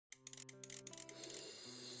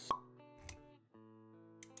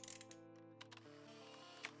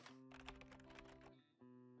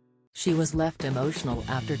she was left emotional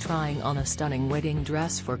after trying on a stunning wedding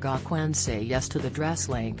dress for Say Yes to the Dress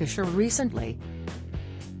Lancashire recently.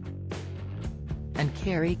 And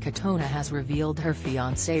Kerry Katona has revealed her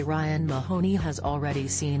fiancé Ryan Mahoney has already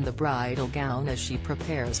seen the bridal gown as she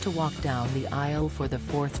prepares to walk down the aisle for the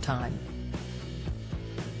fourth time.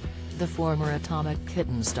 The former Atomic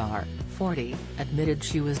Kitten star, 40, admitted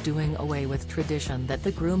she was doing away with tradition that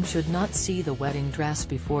the groom should not see the wedding dress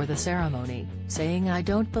before the ceremony, saying "I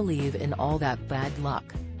don't believe in all that bad luck."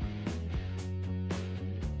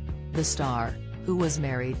 The star, who was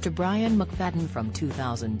married to Brian McFadden from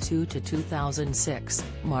 2002 to 2006,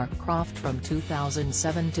 Mark Croft from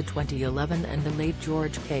 2007 to 2011 and the late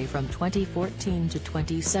George Kay from 2014 to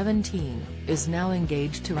 2017, is now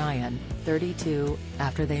engaged to Ryan, 32,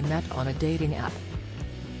 after they met on a dating app.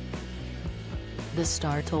 The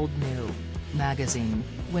star told New magazine,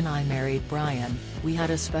 "When I married Brian, we had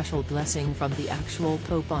a special blessing from the actual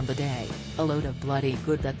Pope on the day, a load of bloody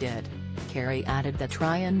good that did." Kerry added that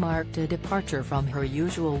Ryan marked a departure from her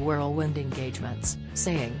usual whirlwind engagements,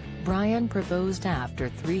 saying, "Brian proposed after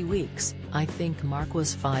 3 weeks, I think Mark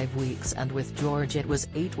was 5 weeks and with George it was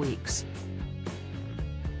 8 weeks.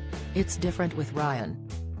 It's different with Ryan.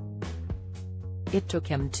 It took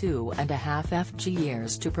him 2.5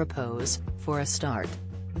 years to propose, for a start.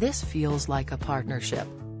 This feels like a partnership."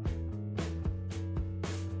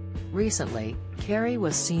 Recently, Kerry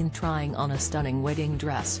was seen trying on a stunning wedding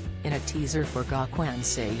dress, in a teaser for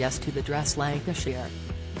Say Yes to the Dress Lancashire.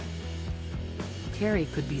 Kerry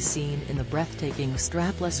could be seen in the breathtaking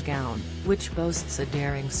strapless gown, which boasts a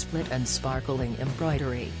daring split and sparkling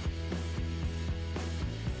embroidery.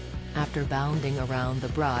 After bounding around the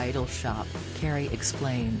bridal shop, Kerry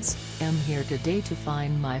explains, "I'm here today to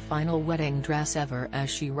find my final wedding dress ever," as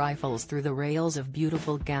she rifles through the rails of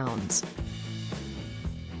beautiful gowns.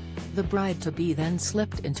 The bride-to-be then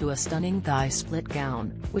slipped into a stunning thigh-split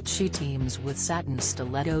gown, which she teams with satin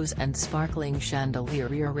stilettos and sparkling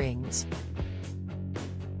chandelier earrings.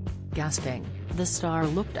 Gasping, the star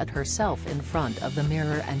looked at herself in front of the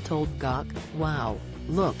mirror and told "Wow,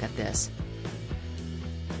 look at this.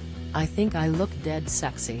 I think I look dead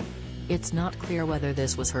sexy." It's not clear whether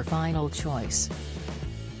this was her final choice.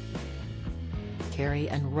 Kerry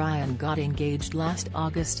and Ryan got engaged last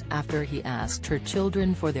August after he asked her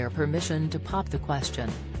children for their permission to pop the question.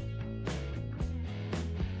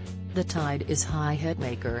 The Tide is High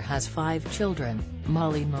hitmaker has 5 children,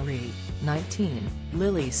 Molly Marie, 19,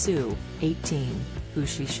 Lily Sue, 18, who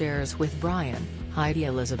she shares with Brian, Heidi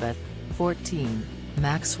Elizabeth, 14,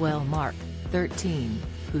 Maxwell Mark, 13,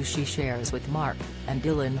 who she shares with Mark, and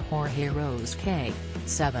Dylan Jorge Rose K,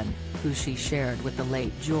 7, who she shared with the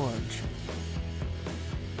late George.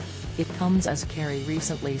 It comes as Kerry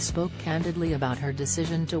recently spoke candidly about her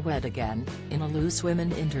decision to wed again, in a Loose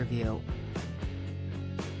Women interview.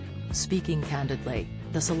 Speaking candidly,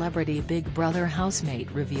 the celebrity Big Brother housemate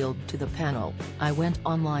revealed to the panel, "I went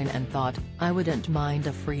online and thought, I wouldn't mind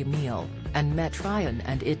a free meal, and met Ryan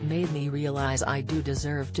and it made me realize I do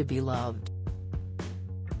deserve to be loved.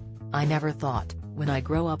 I never thought, when I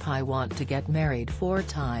grow up I want to get married 4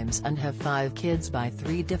 times and have 5 kids by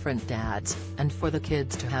 3 different dads, and for the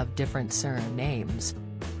kids to have different surnames."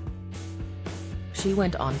 She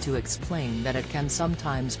went on to explain that it can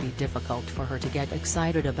sometimes be difficult for her to get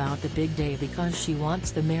excited about the big day because she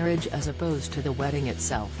wants the marriage as opposed to the wedding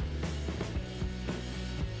itself.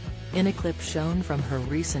 In a clip shown from her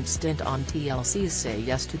recent stint on TLC's Say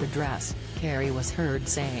Yes to the Dress, Kerry was heard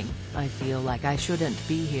saying, "I feel like I shouldn't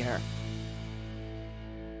be here.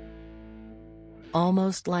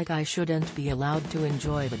 Almost like I shouldn't be allowed to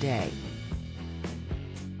enjoy the day."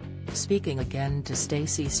 Speaking again to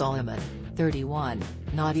Stacey Solomon, 31,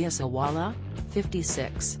 Nadia Sawala,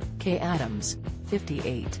 56, Kay Adams,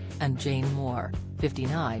 58, and Jane Moore,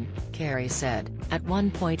 59, Kerry said, "At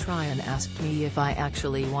one point Ryan asked me if I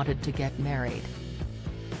actually wanted to get married.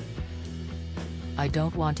 I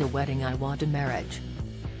don't want a wedding, I want a marriage.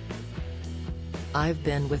 I've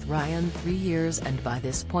been with Ryan 3 years and by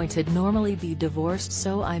this point he'd normally be divorced,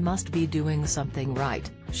 so I must be doing something right,"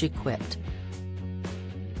 she quipped.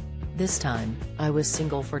 "This time, I was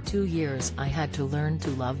single for 2 years. I had to learn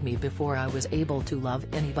to love me before I was able to love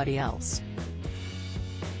anybody else.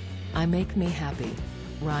 I make me happy.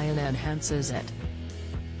 Ryan enhances it.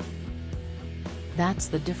 That's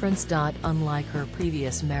the difference. Unlike her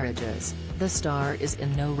previous marriages, the star is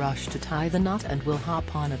in no rush to tie the knot and will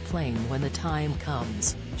hop on a plane when the time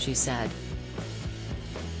comes," she said.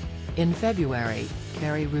 In February,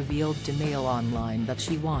 Kerry revealed to Mail Online that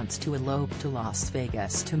she wants to elope to Las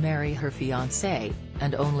Vegas to marry her fiancé,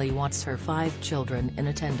 and only wants her 5 children in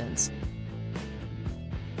attendance.